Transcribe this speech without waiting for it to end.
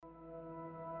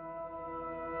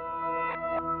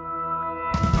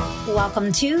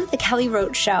Welcome to The Kelly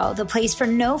Roach Show, the place for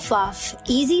no fluff,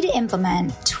 easy to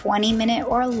implement, 20-minute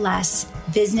or less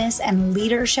business and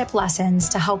leadership lessons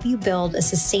to help you build a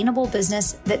sustainable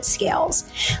business that scales,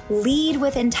 lead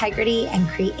with integrity, and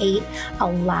create a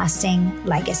lasting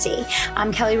legacy.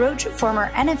 I'm Kelly Roach, former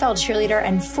NFL cheerleader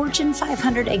and Fortune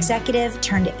 500 executive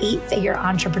turned 8-figure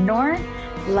entrepreneur.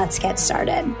 Let's get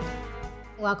started.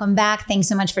 Welcome back. Thanks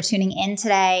so much for tuning in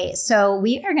today. So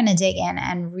we are going to dig in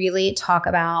and really talk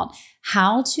about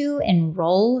how to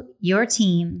enroll your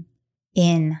team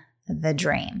in the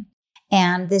dream.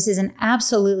 And this is an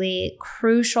absolutely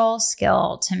crucial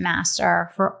skill to master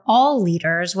for all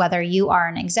leaders, whether you are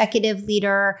an executive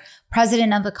leader,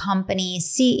 president of a company,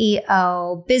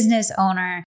 CEO, business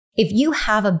owner. If you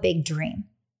have a big dream,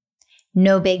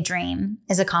 no big dream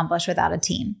is accomplished without a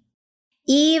team.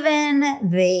 Even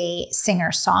the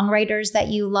singer-songwriters that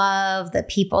you love, the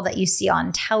people that you see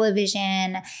on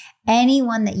television,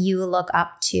 anyone that you look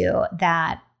up to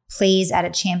that plays at a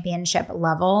championship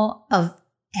level of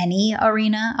any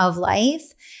arena of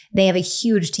life, they have a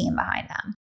huge team behind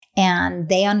them. And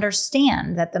they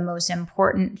understand that the most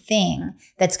important thing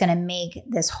that's going to make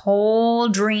this whole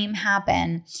dream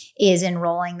happen is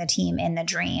enrolling the team in the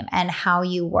dream and how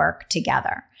you work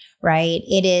together, right?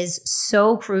 It is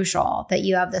so crucial that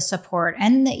you have the support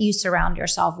and that you surround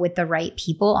yourself with the right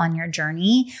people on your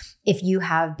journey if you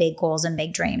have big goals and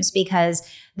big dreams, because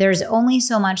there's only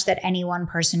so much that any one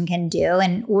person can do.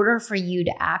 In order for you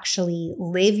to actually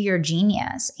live your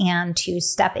genius and to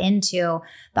step into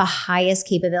the highest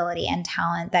capability and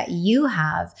talent that you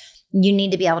have, you need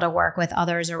to be able to work with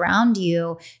others around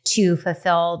you to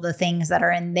fulfill the things that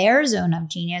are in their zone of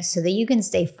genius so that you can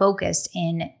stay focused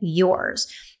in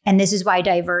yours. And this is why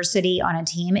diversity on a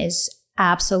team is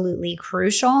absolutely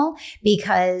crucial,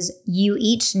 because you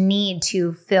each need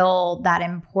to fill that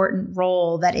important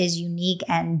role that is unique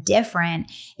and different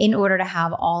in order to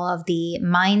have all of the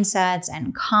mindsets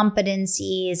and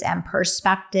competencies and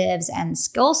perspectives and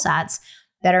skill sets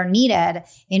that are needed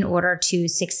in order to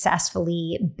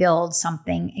successfully build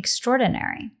something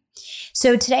extraordinary.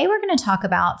 So today we're going to talk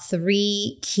about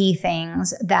 3 key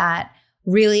things that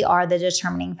really are the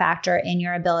determining factor in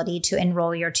your ability to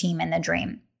enroll your team in the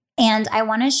dream. And I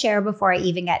want to share, before I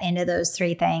even get into those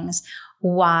 3 things,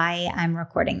 why I'm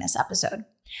recording this episode.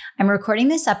 I'm recording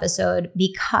this episode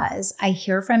because I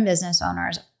hear from business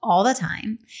owners all the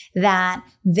time that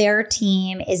their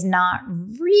team is not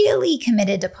really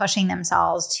committed to pushing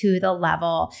themselves to the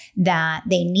level that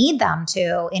they need them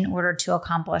to in order to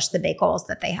accomplish the big goals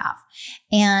that they have.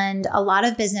 And a lot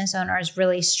of business owners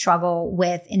really struggle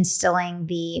with instilling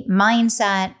the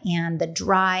mindset and the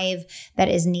drive that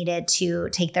is needed to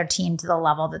take their team to the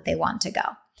level that they want to go.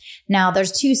 Now,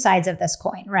 there's 2 sides of this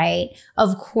coin, right?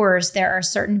 Of course, there are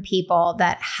certain people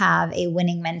that have a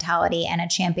winning mentality and a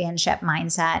championship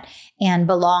mindset and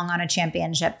belong on a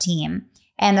championship team.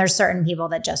 And there's certain people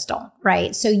that just don't,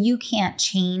 right? So you can't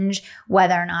change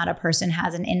whether or not a person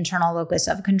has an internal locus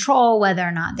of control, whether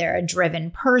or not they're a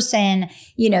driven person.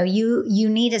 You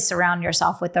need to surround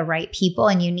yourself with the right people,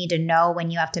 and you need to know when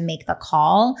you have to make the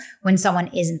call when someone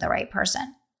isn't the right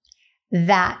person.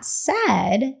 That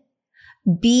said,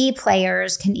 B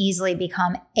players can easily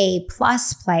become A+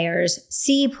 players.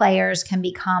 C players can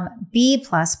become B+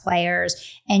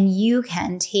 players, and you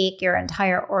can take your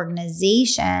entire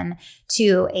organization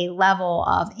to a level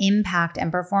of impact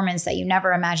and performance that you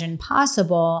never imagined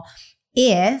possible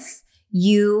if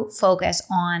you focus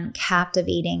on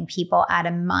captivating people at a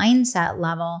mindset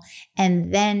level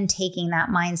and then taking that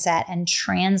mindset and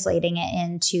translating it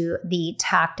into the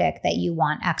tactic that you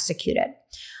want executed.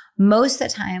 Most of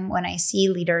the time when I see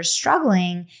leaders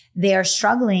struggling, they're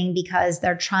struggling because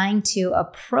they're trying to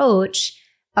approach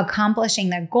accomplishing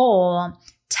their goal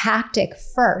tactic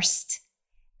first,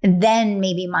 and then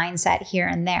maybe mindset here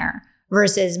and there,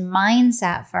 versus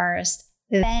mindset first,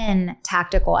 then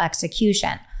tactical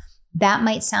execution. That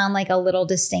might sound like a little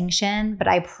distinction, but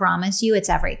I promise you it's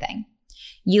everything.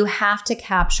 You have to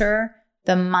capture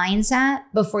the mindset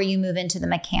before you move into the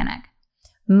mechanic.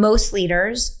 Most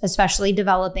leaders, especially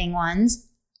developing ones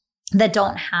that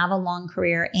don't have a long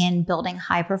career in building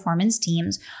high performance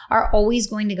teams, are always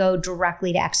going to go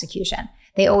directly to execution.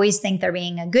 They always think they're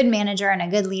being a good manager and a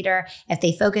good leader if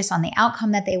they focus on the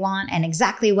outcome that they want and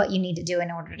exactly what you need to do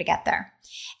in order to get there.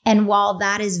 And while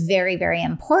that is very, very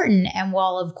important, and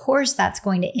while of course that's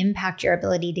going to impact your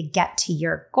ability to get to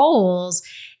your goals,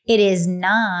 It is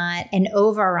not an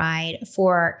override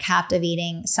for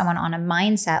captivating someone on a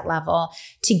mindset level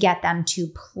to get them to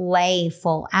play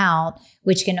full out,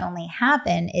 which can only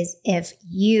happen is if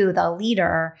you, the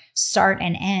leader, start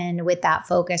and end with that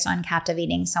focus on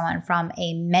captivating someone from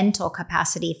a mental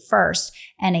capacity first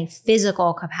and a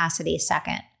physical capacity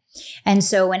second. And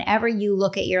so whenever you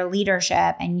look at your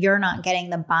leadership and you're not getting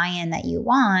the buy-in that you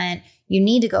want, you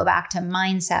need to go back to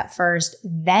mindset first,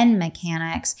 then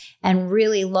mechanics, and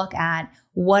really look at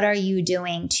what are you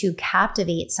doing to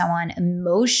captivate someone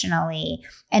emotionally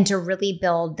and to really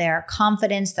build their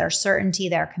confidence, their certainty,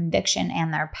 their conviction,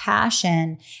 and their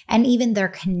passion, and even their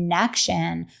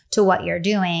connection to what you're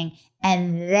doing.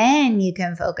 And then you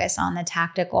can focus on the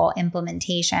tactical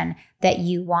implementation that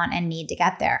you want and need to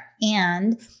get there.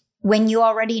 And when you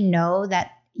already know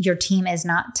that your team is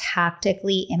not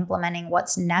tactically implementing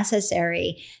what's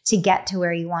necessary to get to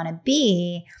where you want to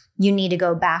be, you need to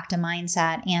go back to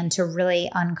mindset and to really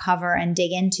uncover and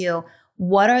dig into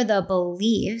what are the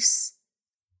beliefs,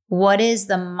 what is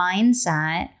the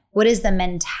mindset, what is the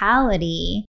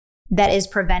mentality that is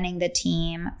preventing the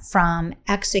team from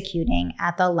executing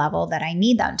at the level that I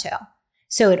need them to.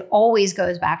 So it always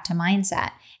goes back to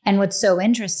mindset. And what's so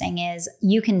interesting is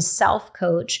you can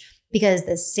self-coach because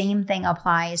the same thing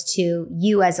applies to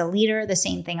you as a leader. The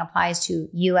same thing applies to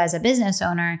you as a business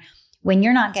owner. When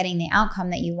you're not getting the outcome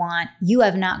that you want, you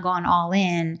have not gone all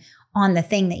in on the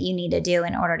thing that you need to do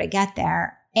in order to get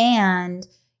there. And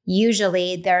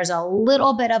usually there's a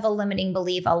little bit of a limiting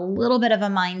belief, a little bit of a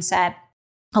mindset,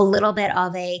 a little bit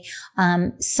of a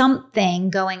something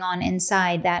going on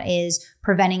inside that is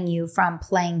preventing you from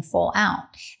playing full out.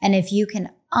 And if you can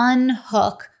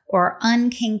unhook or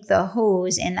unkink the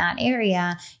hose in that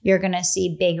area, you're going to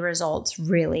see big results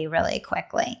really, really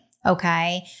quickly.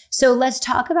 Okay. So let's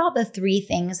talk about the 3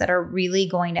 things that are really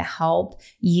going to help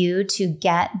you to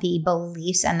get the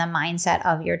beliefs and the mindset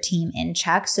of your team in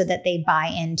check so that they buy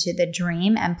into the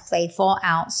dream and play full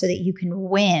out so that you can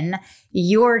win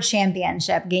your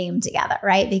championship game together,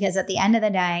 right? Because at the end of the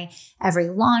day, every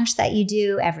launch that you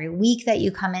do, every week that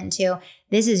you come into,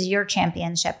 this is your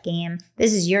championship game.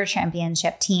 This is your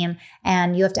championship team.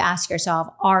 And you have to ask yourself,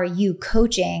 are you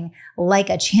coaching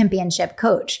like a championship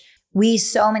coach? We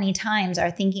so many times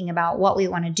are thinking about what we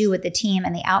want to do with the team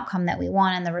and the outcome that we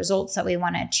want and the results that we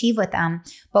want to achieve with them.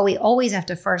 But we always have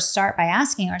to first start by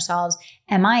asking ourselves,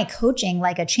 am I coaching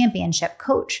like a championship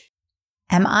coach?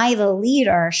 Am I the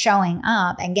leader showing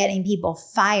up and getting people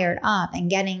fired up and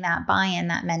getting that buy-in,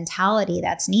 that mentality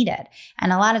that's needed?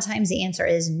 And a lot of times the answer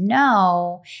is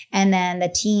no. And then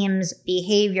the team's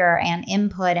behavior and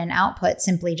input and output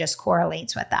simply just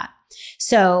correlates with that.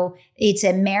 So it's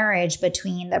a marriage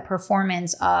between the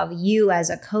performance of you as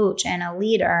a coach and a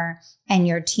leader and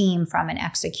your team from an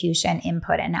execution,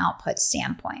 input, and output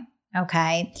standpoint.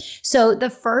 Okay. So the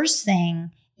first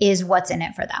thing is what's in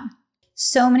it for them.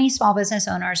 So many small business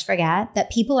owners forget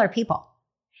that people are people.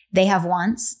 They have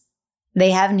wants,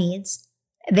 they have needs,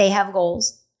 they have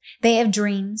goals, they have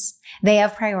dreams, they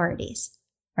have priorities,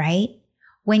 right?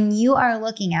 When you are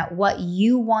looking at what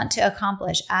you want to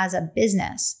accomplish as a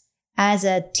business, as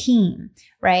a team,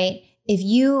 right? If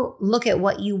you look at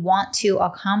what you want to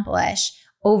accomplish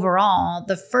overall,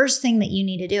 the first thing that you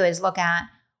need to do is look at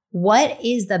what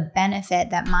is the benefit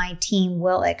that my team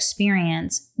will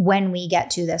experience when we get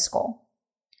to this goal?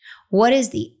 What is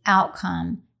the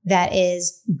outcome that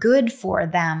is good for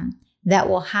them that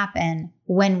will happen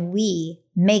when we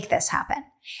make this happen?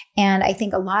 And I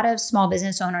think a lot of small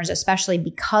business owners, especially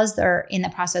because they're in the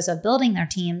process of building their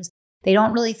teams, they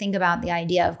don't really think about the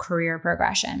idea of career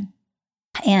progression.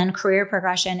 And career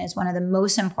progression is one of the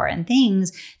most important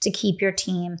things to keep your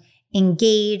team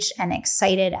engaged and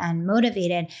excited and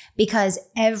motivated, because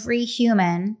every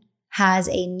human has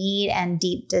a need and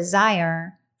deep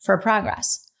desire for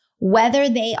progress. Whether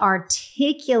they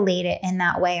articulate it in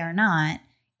that way or not,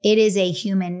 it is a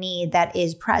human need that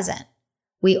is present.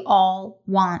 We all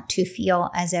want to feel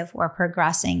as if we're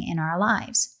progressing in our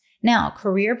lives. Now,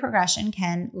 career progression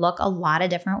can look a lot of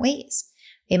different ways.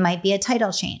 It might be a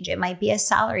title change. It might be a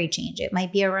salary change. It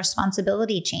might be a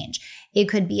responsibility change. It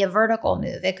could be a vertical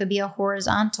move. It could be a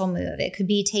horizontal move. It could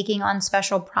be taking on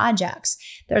special projects.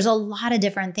 There's a lot of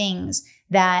different things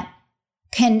that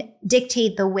can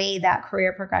dictate the way that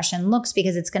career progression looks,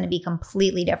 because it's going to be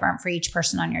completely different for each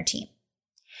person on your team.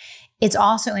 It's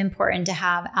also important to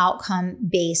have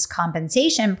outcome-based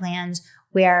compensation plans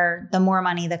where the more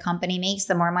money the company makes,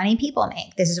 the more money people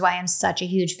make. This is why I'm such a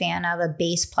huge fan of a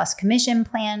base plus commission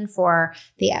plan for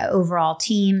the overall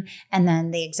team, and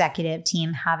then the executive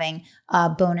team having a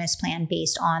bonus plan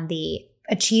based on the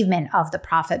achievement of the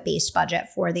profit-based budget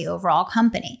for the overall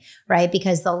company, right?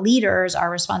 Because the leaders are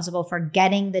responsible for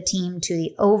getting the team to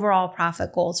the overall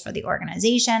profit goals for the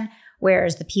organization,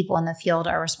 whereas the people in the field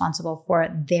are responsible for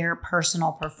their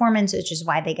personal performance, which is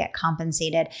why they get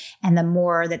compensated. And the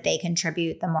more that they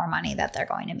contribute, the more money that they're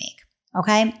going to make.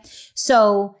 Okay.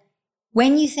 So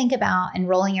when you think about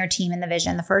enrolling your team in the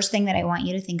vision, the first thing that I want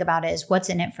you to think about is what's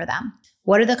in it for them.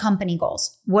 What are the company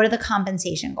goals? What are the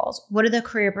compensation goals? What are the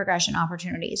career progression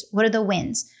opportunities? What are the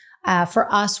wins?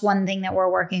 For us, one thing that we're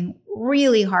working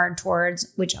really hard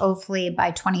towards, which hopefully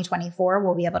by 2024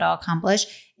 we'll be able to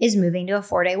accomplish, is moving to a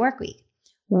 4-day work week.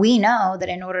 We know that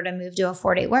in order to move to a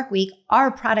 4-day work week,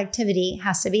 our productivity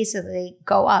has to basically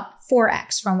go up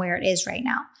 4x from where it is right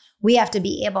now. We have to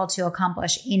be able to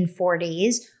accomplish in 4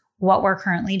 days what we're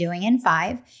currently doing in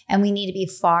 5, and we need to be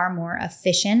far more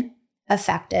efficient,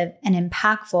 effective, and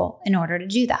impactful in order to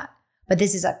do that. But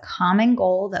this is a common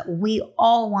goal that we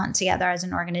all want together as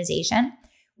an organization.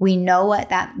 We know what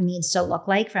that needs to look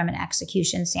like from an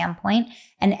execution standpoint,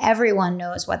 and everyone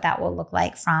knows what that will look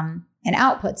like from an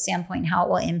output standpoint, how it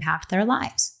will impact their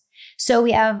lives. So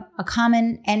we have a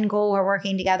common end goal we're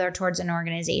working together towards an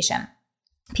organization.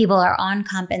 People are on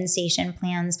compensation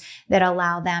plans that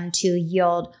allow them to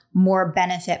yield more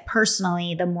benefit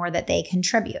personally the more that they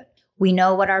contribute. We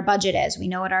know what our budget is. We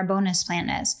know what our bonus plan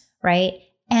is, right?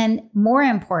 And more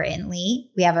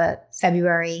importantly, we have a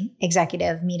February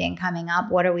executive meeting coming up.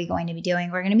 What are we going to be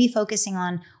doing? We're going to be focusing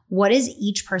on what is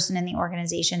each person in the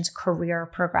organization's career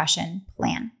progression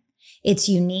plan. It's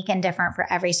unique and different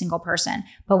for every single person,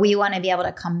 but we want to be able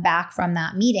to come back from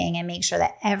that meeting and make sure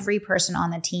that every person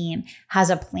on the team has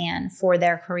a plan for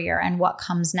their career and what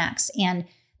comes next, and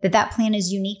that plan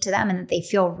is unique to them and that they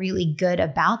feel really good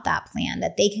about that plan,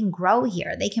 that they can grow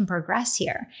here, they can progress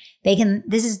here,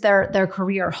 this is their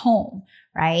career home,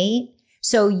 right?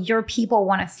 So your people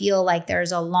want to feel like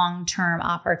there's a long-term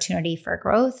opportunity for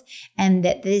growth and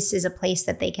that this is a place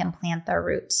that they can plant their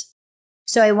roots.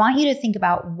 So I want you to think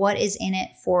about what is in it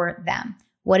for them.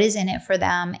 What is in it for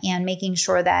them, and making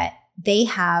sure that they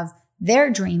have their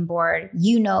dream board.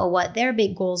 You know what their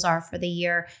big goals are for the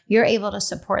year. You're able to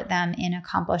support them in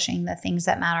accomplishing the things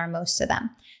that matter most to them.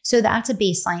 So that's a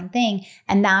baseline thing.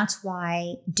 And that's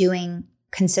why doing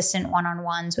consistent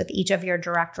one-on-ones with each of your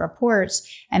direct reports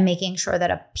and making sure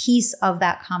that a piece of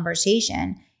that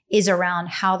conversation is around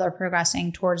how they're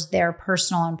progressing towards their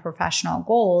personal and professional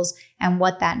goals and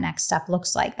what that next step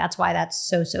looks like. That's why that's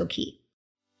so key.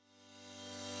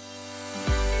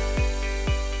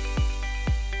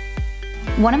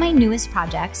 One of my newest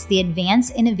projects, the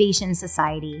Advanced Innovation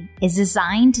Society, is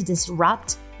designed to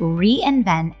disrupt,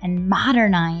 reinvent, and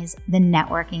modernize the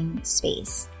networking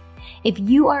space. If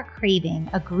you are craving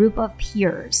a group of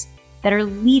peers that are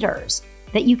leaders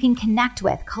that you can connect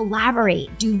with,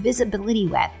 collaborate, do visibility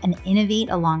with, and innovate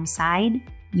alongside,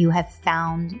 you have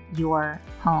found your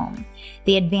home.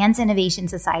 The Advanced Innovation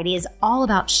Society is all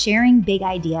about sharing big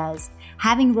ideas,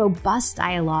 having robust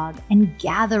dialogue, and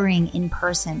gathering in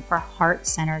person for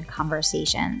heart-centered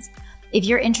conversations. If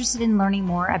you're interested in learning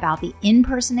more about the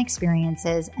in-person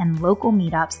experiences and local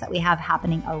meetups that we have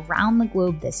happening around the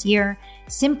globe this year,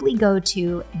 simply go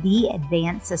to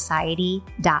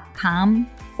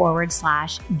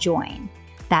theadvancedsociety.com/join.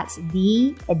 That's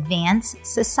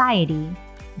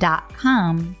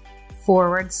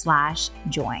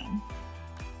theadvancedsociety.com/join.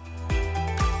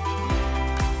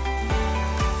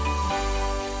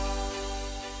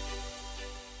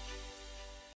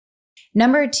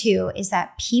 Number 2 is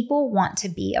that people want to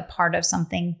be a part of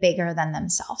something bigger than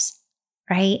themselves,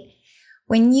 right?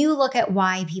 When you look at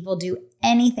why people do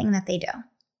anything that they do,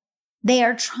 they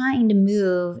are trying to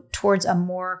move towards a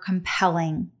more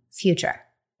compelling future.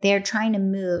 They are trying to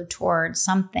move towards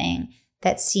something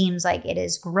that seems like it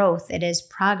is growth, it is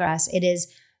progress, it is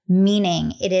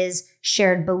meaning, it is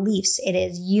shared beliefs, it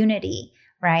is unity,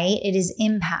 right? It is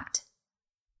impact.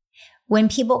 When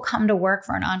people come to work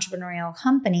for an entrepreneurial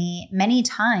company, many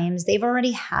times they've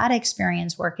already had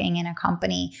experience working in a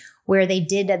company where they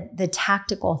did the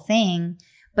tactical thing,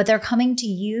 but they're coming to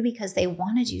you because they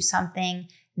want to do something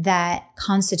that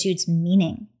constitutes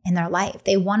meaning in their life.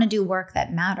 They want to do work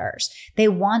that matters. They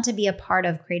want to be a part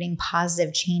of creating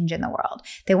positive change in the world.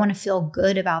 They want to feel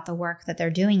good about the work that they're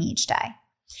doing each day.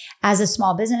 As a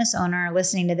small business owner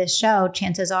listening to this show,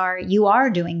 chances are you are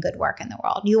doing good work in the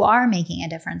world. You are making a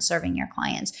difference serving your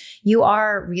clients. You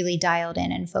are really dialed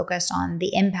in and focused on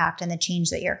the impact and the change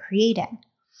that you're creating.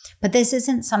 But this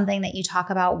isn't something that you talk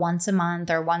about once a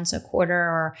month or once a quarter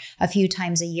or a few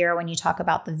times a year when you talk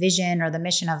about the vision or the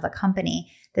mission of the company.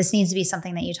 This needs to be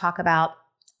something that you talk about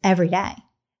every day,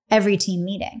 every team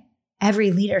meeting,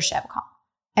 every leadership call,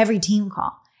 every team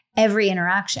call, every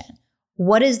interaction.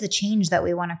 What is the change that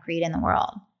we want to create in the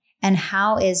world? And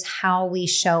how is how we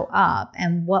show up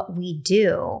and what we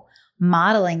do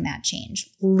modeling that change,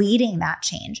 leading that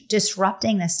change,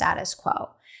 disrupting the status quo,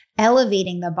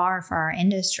 elevating the bar for our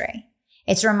industry?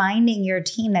 It's reminding your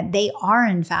team that they are,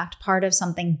 in fact, part of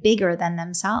something bigger than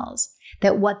themselves,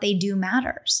 that what they do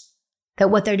matters,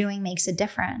 that what they're doing makes a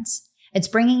difference. It's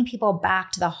bringing people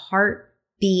back to the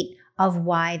heartbeat of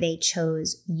why they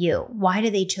chose you. Why do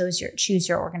they choose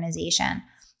your organization?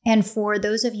 And for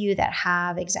those of you that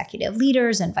have executive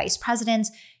leaders and vice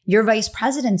presidents, your vice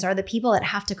presidents are the people that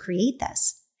have to create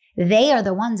this. They are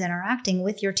the ones interacting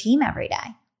with your team every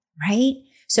day, right?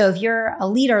 So if you're a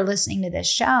leader listening to this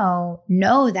show,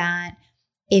 know that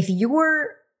if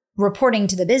you're reporting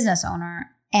to the business owner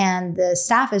and the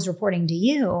staff is reporting to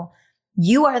you,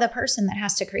 you are the person that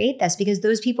has to create this, because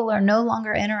those people are no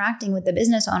longer interacting with the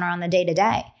business owner on the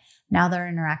day-to-day. Now they're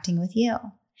interacting with you.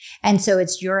 And so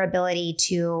it's your ability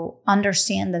to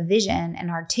understand the vision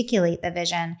and articulate the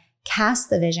vision, cast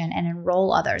the vision, and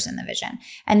enroll others in the vision.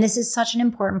 And this is such an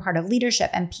important part of leadership.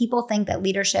 And people think that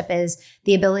leadership is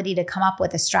the ability to come up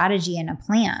with a strategy and a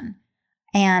plan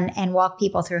and walk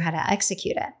people through how to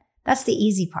execute it. That's the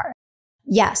easy part.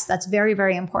 Yes, that's very,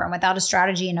 very important. Without a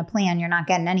strategy and a plan, you're not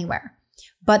getting anywhere.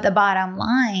 But the bottom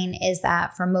line is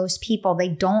that for most people, they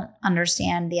don't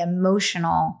understand the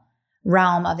emotional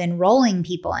realm of enrolling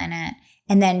people in it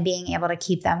and then being able to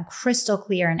keep them crystal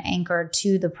clear and anchored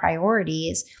to the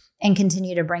priorities and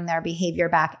continue to bring their behavior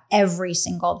back every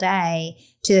single day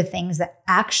to the things that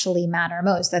actually matter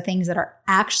most, the things that are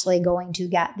actually going to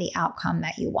get the outcome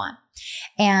that you want.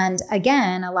 And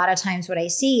again, a lot of times what I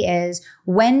see is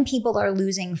when people are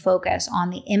losing focus on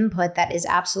the input that is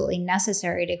absolutely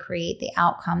necessary to create the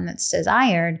outcome that's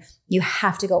desired, you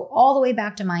have to go all the way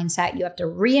back to mindset. You have to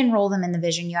re-enroll them in the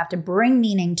vision. You have to bring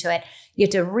meaning to it. You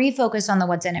have to refocus on the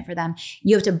what's in it for them.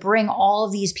 You have to bring all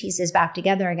of these pieces back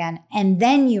together again. And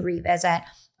then you revisit,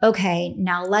 okay,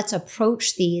 now let's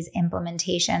approach these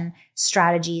implementation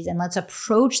strategies and let's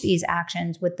approach these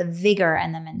actions with the vigor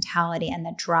and the mentality and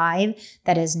the drive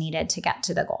that is needed to get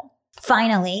to the goal.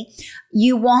 Finally,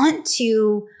 you want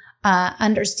to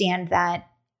understand that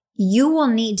you will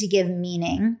need to give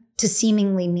meaning to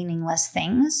seemingly meaningless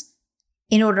things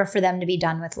in order for them to be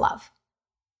done with love.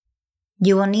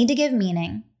 You will need to give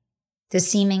meaning to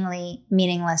seemingly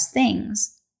meaningless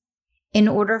things in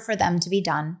order for them to be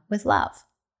done with love.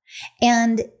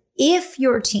 And if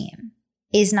your team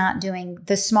is not doing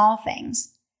the small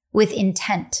things with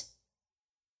intent,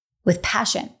 with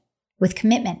passion, with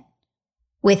commitment,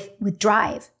 with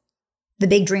drive, the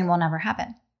big dream will never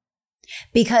happen.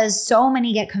 Because so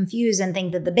many get confused and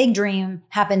think that the big dream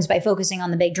happens by focusing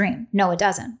on the big dream. No, it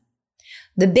doesn't.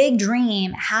 The big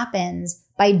dream happens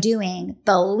by doing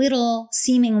the little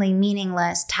seemingly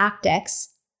meaningless tactics,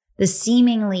 the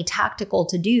seemingly tactical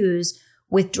to-dos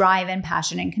with drive and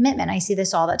passion and commitment. I see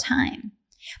this all the time.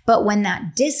 But when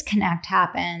that disconnect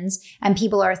happens and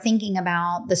people are thinking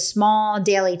about the small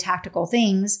daily tactical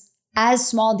things as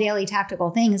small daily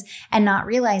tactical things and not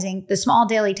realizing the small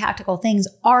daily tactical things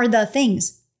are the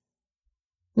things.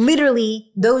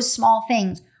 Literally, those small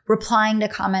things, replying to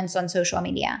comments on social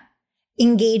media,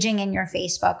 engaging in your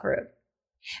Facebook group,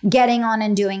 getting on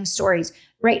and doing stories,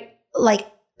 right? Like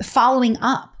following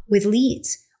up with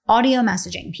leads, audio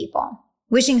messaging people,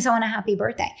 wishing someone a happy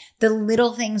birthday. The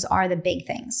little things are the big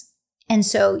things. And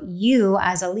so you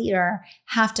as a leader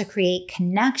have to create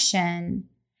connection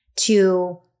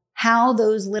to how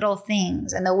those little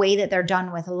things and the way that they're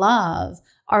done with love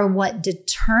are what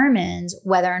determines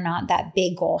whether or not that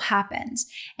big goal happens.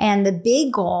 And the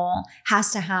big goal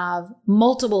has to have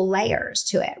multiple layers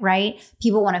to it, right?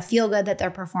 People want to feel good that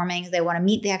they're performing. They want to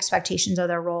meet the expectations of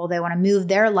their role. They want to move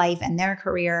their life and their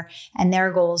career and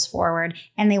their goals forward.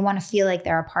 And they want to feel like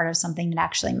they're a part of something that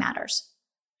actually matters.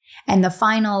 And the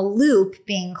final loop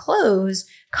being closed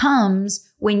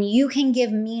comes when you can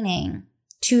give meaning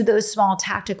to those small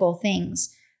tactical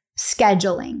things,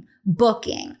 scheduling,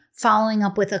 booking, following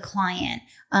up with a client,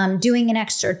 doing an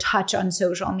extra touch on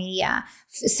social media,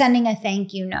 sending a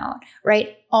thank you note,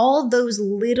 right? All those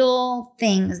little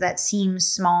things that seem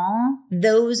small,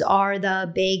 those are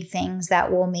the big things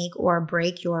that will make or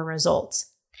break your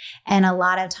results. And a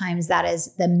lot of times that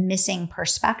is the missing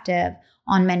perspective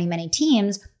on many, many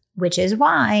teams, which is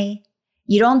why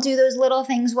you don't do those little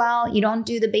things well. You don't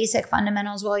do the basic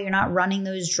fundamentals well. You're not running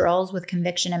those drills with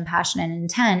conviction and passion and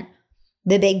intent.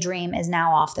 The big dream is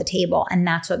now off the table. And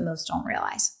that's what most don't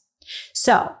realize.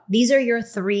 So these are your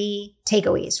 3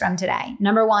 takeaways from today.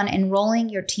 Number 1, enrolling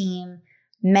your team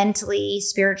mentally,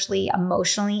 spiritually,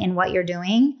 emotionally in what you're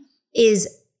doing is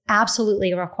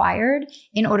absolutely required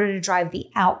in order to drive the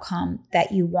outcome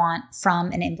that you want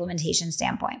from an implementation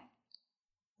standpoint.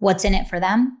 What's in it for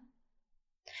them?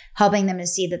 Helping them to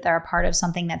see that they're a part of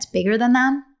something that's bigger than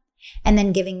them, and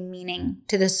then giving meaning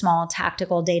to the small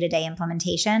tactical day-to-day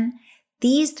implementation.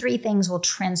 These three things will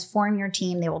transform your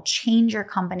team. They will change your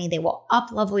company. They will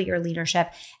up-level your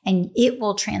leadership, and it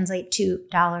will translate to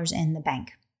dollars in the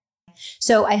bank.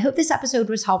 So I hope this episode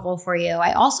was helpful for you.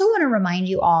 I also want to remind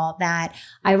you all that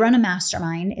I run a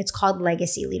mastermind. It's called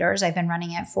Legacy Leaders. I've been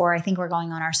running it for, I think we're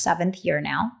going on our 7th year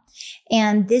now.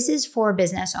 And this is for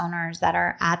business owners that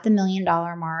are at the $1 million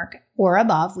mark or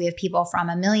above. We have people from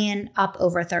 $1 million up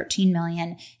over 13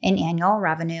 million in annual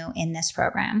revenue in this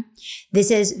program.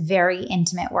 This is very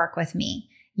intimate work with me.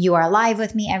 You are live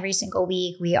with me every single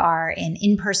week. We are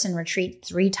in-person retreats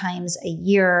 3 times a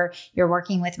year. You're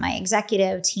working with my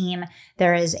executive team.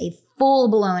 There is a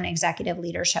full-blown executive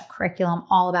leadership curriculum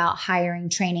all about hiring,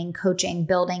 training, coaching,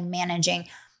 building, managing.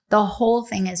 The whole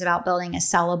thing is about building a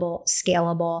sellable,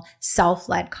 scalable,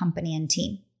 self-led company and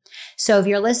team. So if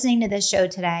you're listening to this show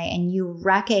today and you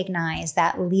recognize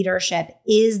that leadership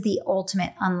is the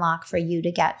ultimate unlock for you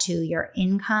to get to your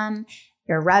income,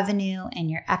 your revenue, and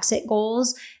your exit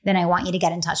goals, then I want you to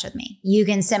get in touch with me. You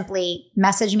can simply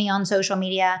message me on social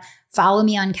media, follow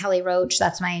me on Kelly Roach.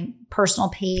 That's my personal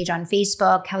page on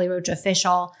Facebook, Kelly Roach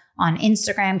Official on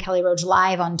Instagram, Kelly Roach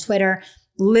Live on Twitter.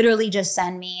 Literally just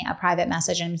send me a private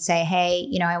message and say, hey,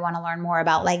 I want to learn more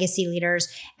about Legacy Leaders,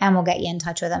 and we'll get you in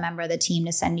touch with a member of the team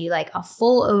to send you like a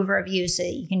full overview so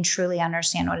that you can truly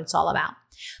understand what it's all about.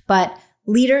 But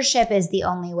leadership is the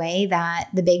only way that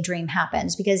the big dream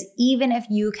happens, because even if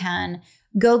you can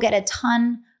go get a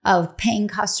ton of paying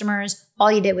customers,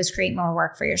 all you did was create more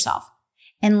work for yourself.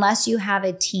 Unless you have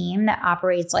a team that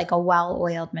operates like a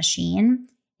well-oiled machine,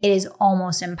 it is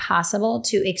almost impossible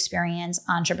to experience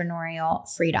entrepreneurial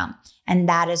freedom. And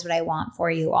that is what I want for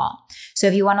you all. So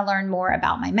if you want to learn more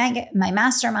about my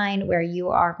mastermind, where you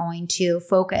are going to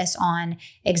focus on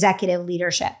executive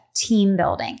leadership, team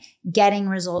building, getting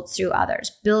results through others,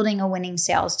 building a winning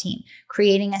sales team,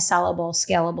 creating a sellable,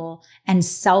 scalable, and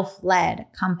self-led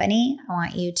company, I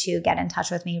want you to get in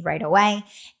touch with me right away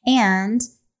and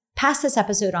pass this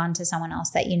episode on to someone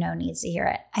else that you know needs to hear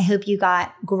it. I hope you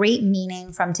got great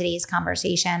meaning from today's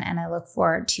conversation, and I look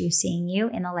forward to seeing you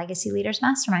in the Legacy Leaders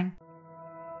Mastermind.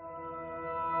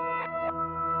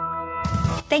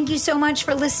 Thank you so much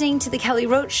for listening to The Kelly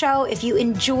Roach Show. If you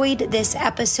enjoyed this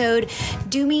episode,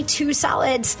 do me 2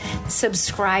 solids.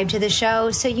 Subscribe to the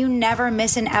show so you never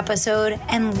miss an episode,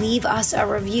 and leave us a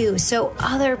review so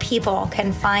other people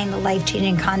can find the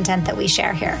life-changing content that we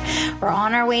share here. We're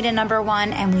on our way to number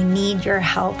 1, and we need your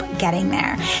help getting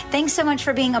there. Thanks so much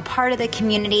for being a part of the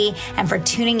community and for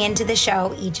tuning into the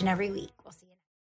show each and every week.